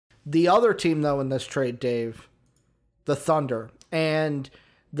The other team, though, in this trade, Dave, the Thunder. And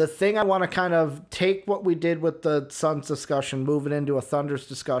the thing I want to kind of take what we did with the Suns discussion, move it into a Thunder's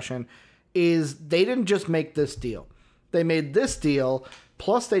discussion, is they didn't just make this deal. They made this deal,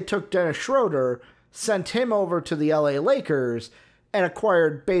 plus they took Dennis Schroeder, sent him over to the LA Lakers, and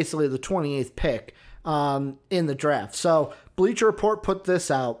acquired basically the 28th pick in the draft. So Bleacher Report put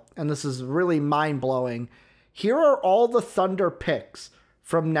this out, and this is really mind-blowing. Here are all the Thunder picks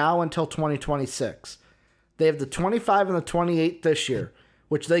from now until 2026. They have the 25 and the 28 this year,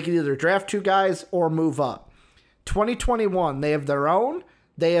 which they can either draft 2 guys or move up. 2021, they have their own,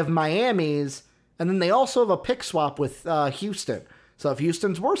 they have Miami's, and then they also have a pick swap with Houston. So if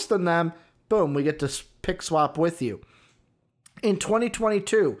Houston's worse than them, boom, we get to pick swap with you. In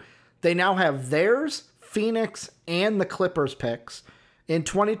 2022, they now have theirs, Phoenix, and the Clippers picks. In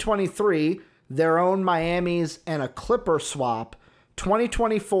 2023, their own Miami's and a Clipper swap.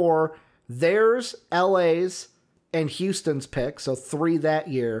 2024, theirs, LA's, and Houston's picks, so 3 that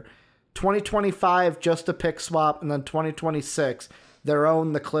year. 2025, just a pick swap, and then 2026, their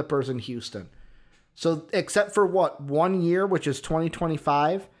own, the Clippers, and Houston. So except for 1 year, which is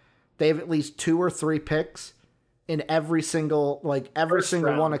 2025, they have at least 2 or 3 picks in every single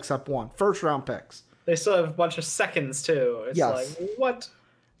one except one. First round picks. They still have a bunch of seconds too. It's yes. Like, what?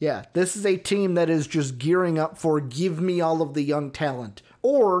 Yeah, this is a team that is just gearing up for give me all of the young talent.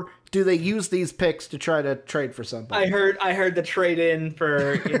 Or do they use these picks to try to trade for somebody? I heard the trade in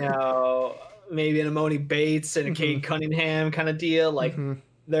for, maybe an Amoni Bates and a Cade Cunningham kind of deal. Like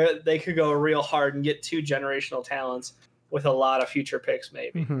they could go real hard and get 2 generational talents with a lot of future picks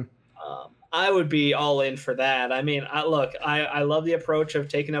maybe. I would be all in for that. I mean, I love the approach of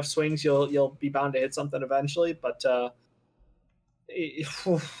taking enough swings. You'll be bound to hit something eventually, but the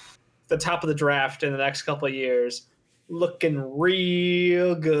top of the draft in the next couple of years looking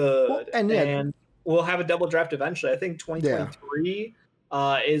real good. Well, and we'll have a double draft eventually. I think 2023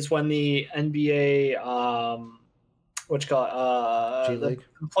 is when the NBA the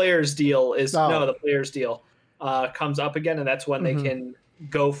players deal is the players deal comes up again, and that's when they can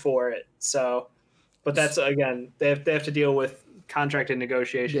go for it. So, but that's again they have to deal with contract and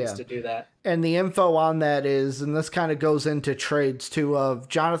negotiations to do that. And the info on that is, and this kind of goes into trades too, of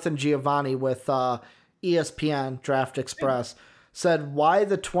Jonathan Giovanni with ESPN Draft Express said why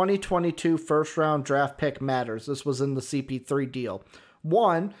the 2022 first round draft pick matters. This was in the CP3 deal.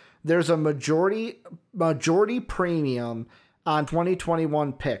 1, there's a majority premium on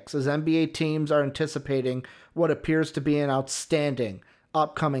 2021 picks as NBA teams are anticipating what appears to be an outstanding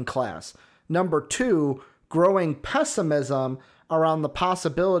upcoming class. Number 2, growing pessimism around the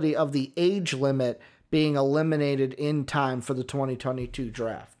possibility of the age limit being eliminated in time for the 2022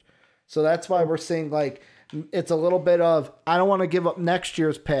 draft. So that's why we're seeing it's a little bit of, I don't want to give up next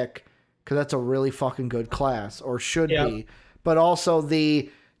year's pick because that's a really fucking good class, or should be. But also the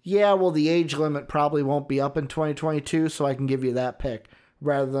age limit probably won't be up in 2022, so I can give you that pick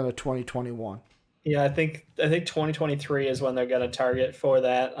rather than a 2021. Yeah, I think 2023 is when they're going to target for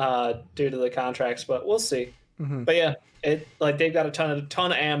that due to the contracts, but we'll see. But yeah, they've got a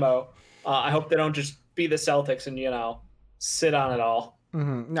ton of ammo. I hope they don't just be the Celtics and sit on it all.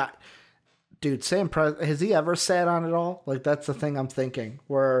 Dude, Sam Presti, has he ever sat on it all? That's the thing I'm thinking.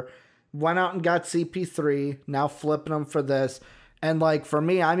 Where went out and got CP3, now flipping them for this, and for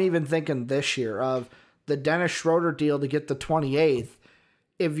me, I'm even thinking this year of the Dennis Schroeder deal to get the 28th.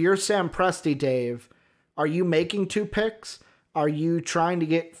 If you're Sam Presti, Dave, are you making 2 picks? Are you trying to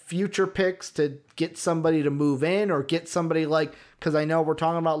get future picks to get somebody to move in, or get somebody because I know we're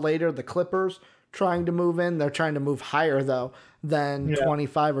talking about later the Clippers trying to move in. They're trying to move higher though than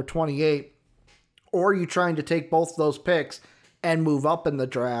 25 or 28. Or are you trying to take both those picks and move up in the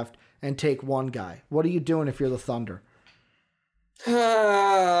draft and take one guy? What are you doing if you're the Thunder?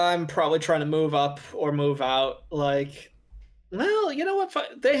 I'm probably trying to move up or move out. Well, you know what?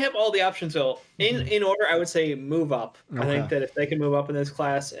 They have all the options. So in order, I would say move up. Okay. I think that if they can move up in this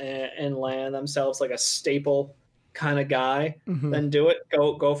class and land themselves a staple kind of guy, then do it.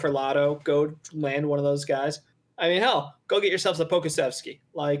 Go for Lotto. Go land one of those guys. I mean, hell, go get yourselves a Pokusevski.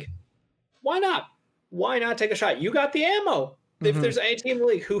 Why not? Why not take a shot? You got the ammo. If there's any team in the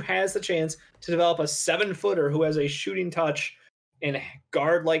league who has the chance to develop a 7-footer who has a shooting touch and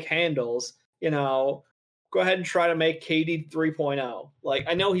guard-like handles, go ahead and try to make KD 3.0.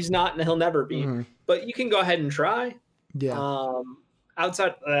 I know he's not and he'll never be, but you can go ahead and try. Yeah. Outside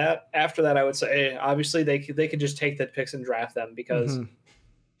of that, after that, I would say, obviously they could just take the picks and draft them because,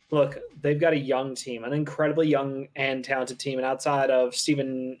 look, they've got a young team, an incredibly young and talented team. And outside of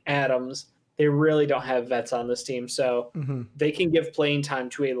Steven Adams, they really don't have vets on this team, so they can give playing time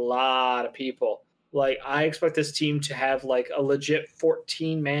to a lot of people. Like, I expect this team to have like a legit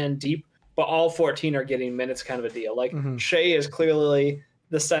 14-man deep, but all 14 are getting minutes, kind of a deal. Like Shea is clearly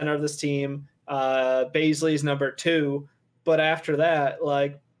the center of this team. Baisley's number 2, but after that,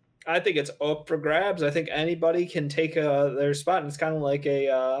 like, I think it's up for grabs. I think anybody can take their spot, and it's kind of like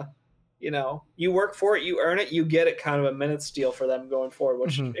a you work for it, you earn it, you get it, kind of a minute steal for them going forward,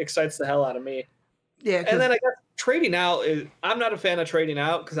 which excites the hell out of me. Yeah, and then I guess trading out I'm not a fan of trading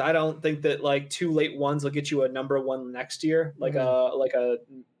out, because I don't think that like 2 late ones will get you a number 1 next year, like a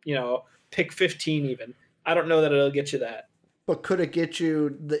pick 15 even. I don't know that it'll get you that. But could it get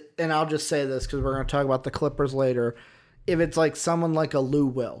you and I'll just say this because we're going to talk about the Clippers later. If it's like someone like a Lou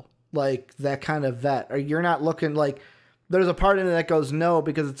Will, like that kind of vet, or you're not looking like. There's a part in it that goes no,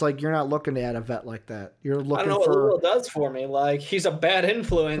 because it's like you're not looking to add a vet like that. You're looking I don't know what Lou Will does for me. Like, he's a bad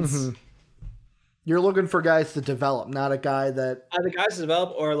influence. You're looking for guys to develop, not a guy that either guys to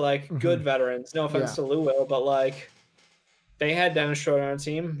develop or like good veterans. No offense to Lou Will, but like they had Dennis Schroeder on the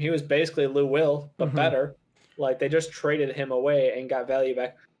team. He was basically Lou Will, but better. Like, they just traded him away and got value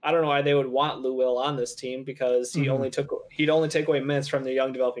back. I don't know why they would want Lou Will on this team, because he'd only take away minutes from the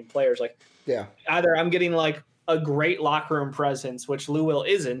young developing players. Like, either I'm getting like a great locker room presence, which Lou Will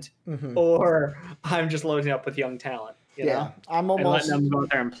isn't, or I'm just loading up with young talent. You know? I'm almost letting them go out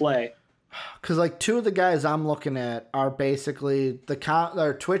there and play. Because like 2 of the guys I'm looking at are basically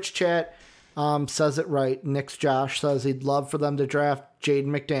our Twitch chat says it right. Nick's Josh says he'd love for them to draft Jaden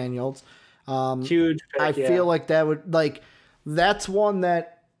McDaniels. Huge pick, I feel like that would that's one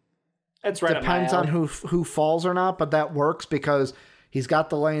that it's right depends on who falls or not, but that works because he's got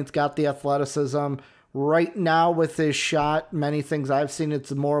the length, got the athleticism. Right now with his shot, many things I've seen,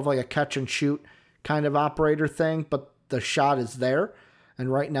 it's more of like a catch and shoot kind of operator thing, but the shot is there.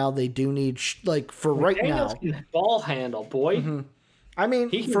 And right now they do need, right now. Ball handle, boy. I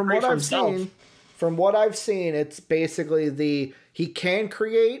mean, from what I've seen, it's basically he can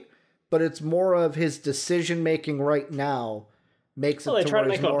create, but it's more of his decision making right now makes it. They tried to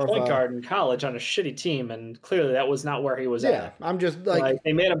make him a point guard in college on a shitty team, and clearly that was not where he was at. Yeah, I'm just like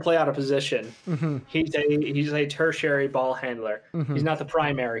they made him play out of position. He's a tertiary ball handler. He's not the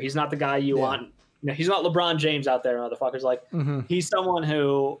primary. He's not the guy you want. You know, he's not LeBron James out there, motherfuckers. Like, he's someone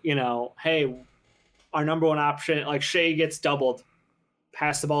who, hey, our number 1 option, like Shea gets doubled,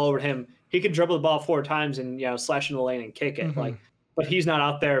 pass the ball over to him. He could dribble the ball 4 times and slash in the lane and kick it. Like, but he's not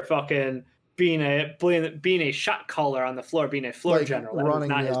out there fucking being a shot caller on the floor, being a floor general. That running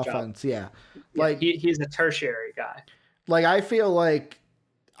not the his offense. job. Like he's a tertiary guy. Like, I feel like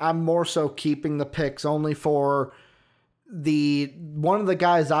I'm more so keeping the picks only for one of the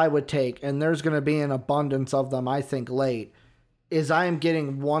guys I would take, and there's going to be an abundance of them, I think, late, is I am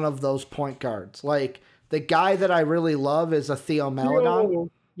getting one of those point guards. Like, the guy that I really love is a Theo Maledon.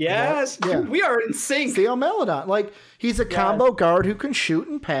 Yes, we are in sync. Theo Maledon. Like, he's a combo guard who can shoot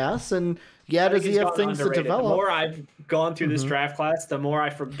and pass, and does he have things to develop? The more I've gone through this draft class, the more I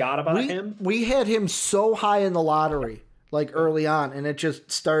forgot about him. We had him so high in the lottery, like early on, and it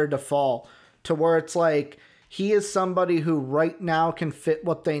just started to fall to where it's like he is somebody who right now can fit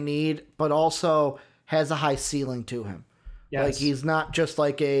what they need, but also has a high ceiling to him. Yes. Like, he's not just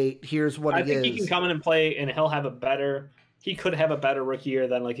like here's what he is. I think he can come in and play, and he could have a better rookie year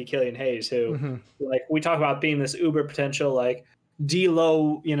than like a Killian Hayes, who like we talk about being this uber potential, like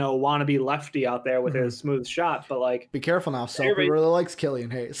D-Lo, wannabe lefty out there with his smooth shot, but like, be careful now. Soapy really likes Killian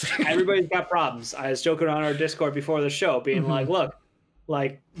Hayes. Everybody's got problems. I was joking on our Discord before the show, being like, look,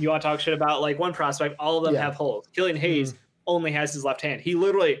 like, you want to talk shit about like one prospect, all of them have holes. Killian Hayes only has his left hand. He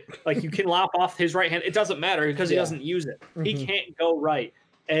literally, like, you can lop off his right hand. It doesn't matter because he doesn't use it. He can't go right.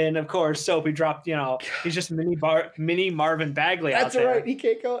 And of course, Soapy dropped, he's just mini Marvin Bagley out there. That's right. He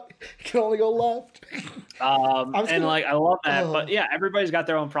can't go. He can only go left. I love that. But yeah, everybody's got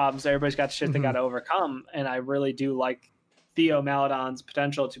their own problems. Everybody's got shit they got to overcome. And I really do like Theo Maledon's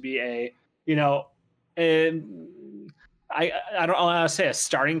potential to be I don't want to say a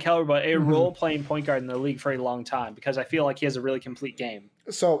starting caliber, but a role-playing point guard in the league for a long time, because I feel like he has a really complete game.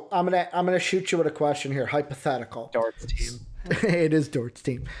 So I'm gonna shoot you with a question here, hypothetical. Dort's team. It is Dort's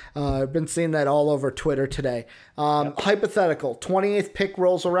team. I've been seeing that all over Twitter today. Hypothetical, 28th pick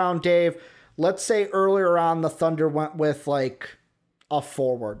rolls around, Dave. Let's say earlier on the Thunder went with like a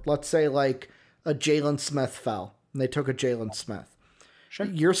forward. Let's say like a Jalen Smith fell, and they took a Jalen Smith. Sure.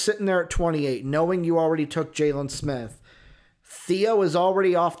 You're sitting there at 28, knowing you already took Jalen Smith. Theo is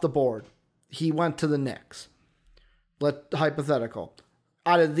already off the board. He went to the Knicks. Hypothetical.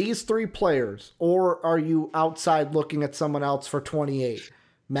 Out of these 3 players, or are you outside looking at someone else for 28?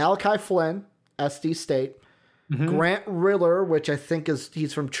 Malachi Flynn, SD State. Grant Riller, which I think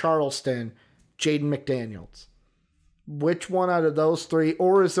he's from Charleston. Jaden McDaniels. Which one out of those three?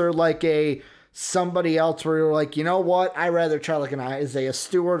 Or is there like somebody else where you're like, you know what? I'd rather try like an Isaiah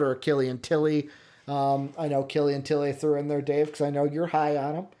Stewart or a Killian Tilly. I know Killian Tilly threw in there, Dave, because I know you're high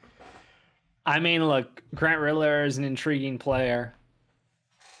on him. I mean, look, Grant Riller is an intriguing player.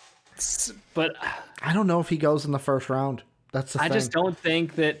 But I don't know if he goes in the first round. That's the thing. I just don't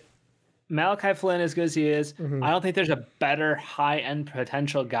think that Malachi Flynn, as good as he is, I don't think there's a better high-end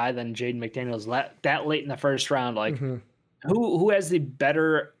potential guy than Jaden McDaniels that late in the first round. Like, who has the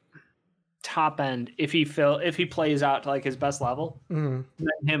better top end if he plays out to like his best level than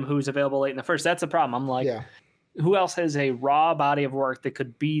him, who's available late in the first? That's the problem. I'm like, who else has a raw body of work that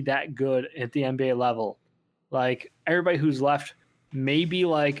could be that good at the NBA level? Like everybody who's left, maybe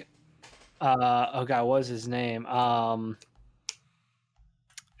like, oh god, what was his name?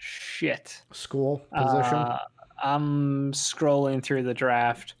 School position. I'm scrolling through the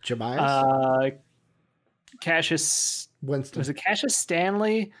draft. Jemias? Cassius Winston. Was it Cassius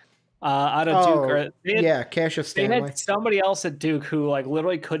Stanley out of Duke? Cassius Stanley. They had somebody else at Duke who like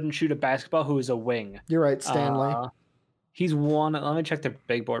literally couldn't shoot a basketball who was a wing. You're right, Stanley. He's one. Let me check the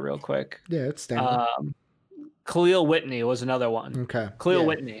big board real quick. Yeah, it's Stanley. Khalil Whitney was another one. Okay. Khalil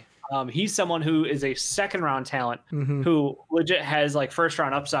Whitney. He's someone who is a second round talent who legit has like first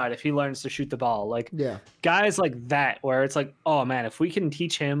round upside if he learns to shoot the ball. Like guys like that, where it's like, oh man, if we can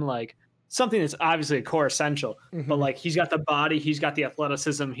teach him like something that's obviously a core essential, but like he's got the body, he's got the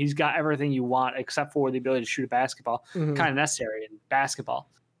athleticism, he's got everything you want except for the ability to shoot a basketball, kind of necessary in basketball.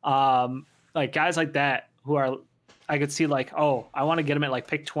 Like guys like that who are, I could see like, oh, I want to get him at like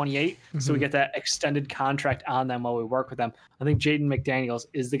pick 28, so we get that extended contract on them while we work with them. I think Jaden McDaniels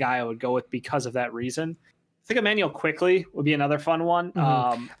is the guy I would go with because of that reason. I think Emmanuel Quickley would be another fun one.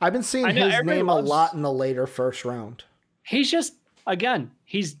 I've been seeing his name a lot in the later first round. He's just, again,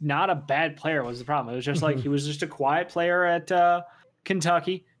 he's not a bad player was the problem. It was just like he was just a quiet player at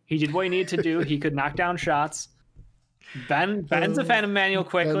Kentucky. He did what he needed to do. He could knock down shots. Ben's a fan of Emmanuel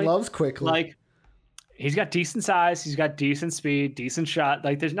Quickley. Ben loves Quickley. Like, he's got decent size. He's got decent speed, decent shot.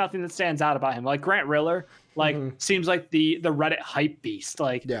 Like, there's nothing that stands out about him. Like, Grant Riller, like, seems like the Reddit hype beast.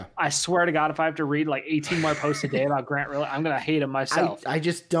 Like, I swear to God, if I have to read, like, 18 more posts a day about Grant Riller, I'm going to hate him myself. I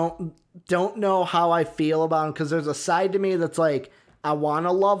just don't know how I feel about him, because there's a side to me that's like, I want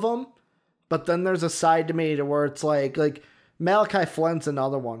to love him, but then there's a side to me to where it's like Malachi Flynn's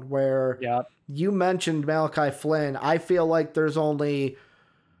another one where you mentioned Malachi Flynn. I feel like there's only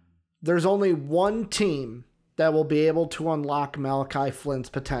one team that will be able to unlock Malachi Flynn's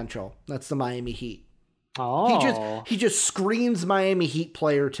potential. That's the Miami Heat. Oh, he just screams Miami Heat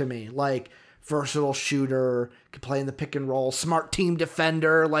player to me. Like, versatile shooter, could play in the pick and roll, smart team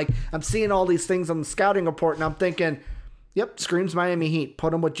defender. Like, I'm seeing all these things on the scouting report, and I'm thinking, yep, screams Miami Heat.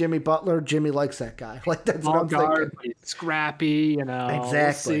 Put him with Jimmy Butler. Jimmy likes that guy. Like, that's what I'm thinking. Scrappy, you know.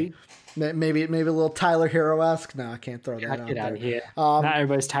 Exactly. Maybe a little Tyler Hero-esque. No, I can't throw that out. Get out there. of here. Not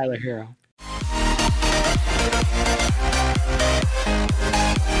everybody's Tyler Hero.